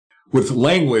With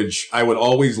language, I would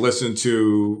always listen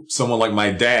to someone like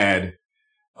my dad,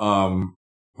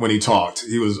 when he talked.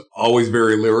 He was always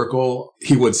very lyrical.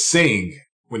 He would sing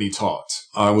when he talked.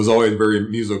 It was always very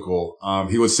musical.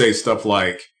 He would say stuff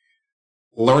like,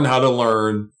 learn how to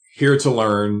learn, hear to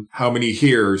learn, how many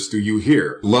hears do you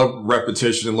hear? Love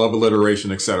repetition, love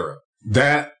alliteration, etc.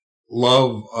 That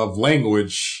love of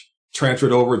language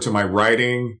transferred over to my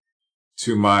writing,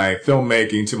 to my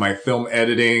filmmaking, to my film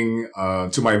editing,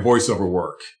 to my voiceover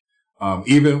work.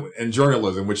 Even in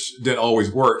journalism, which didn't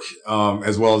always work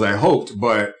as well as I hoped,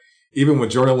 but even with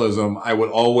journalism, I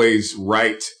would always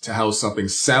write to how something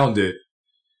sounded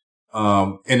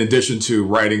in addition to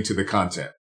writing to the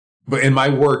content. But in my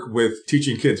work with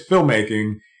teaching kids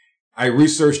filmmaking, I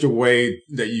researched a way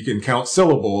that you can count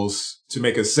syllables to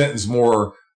make a sentence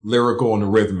more lyrical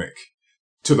and rhythmic,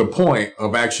 to the point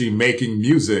of actually making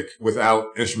music without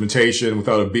instrumentation,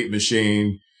 without a beat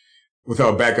machine,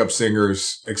 without backup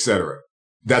singers, etc.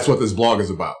 That's what this blog is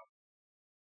about.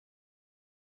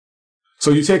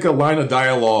 So you take a line of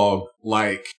dialogue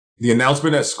like the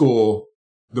announcement at school,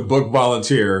 the book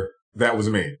volunteer, that was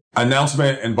me.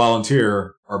 Announcement and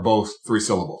volunteer are both 3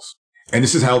 syllables. And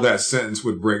this is how that sentence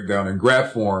would break down in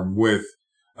graph form, with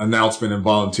announcement and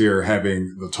volunteer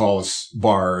having the tallest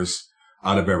bars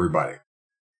out of everybody.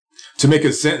 To make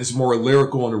a sentence more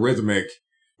lyrical and rhythmic,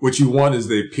 what you want is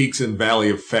the peaks and valley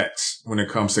effects when it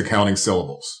comes to counting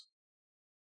syllables.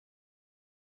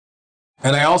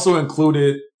 And I also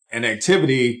included an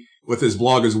activity with this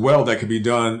blog as well that could be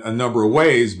done a number of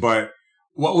ways, but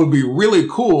what would be really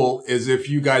cool is if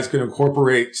you guys could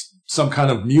incorporate some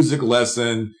kind of music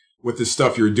lesson with the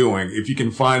stuff you're doing. If you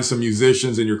can find some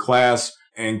musicians in your class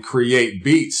and create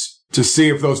beats to see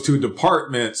if those 2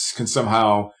 departments can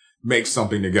somehow make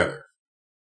something together.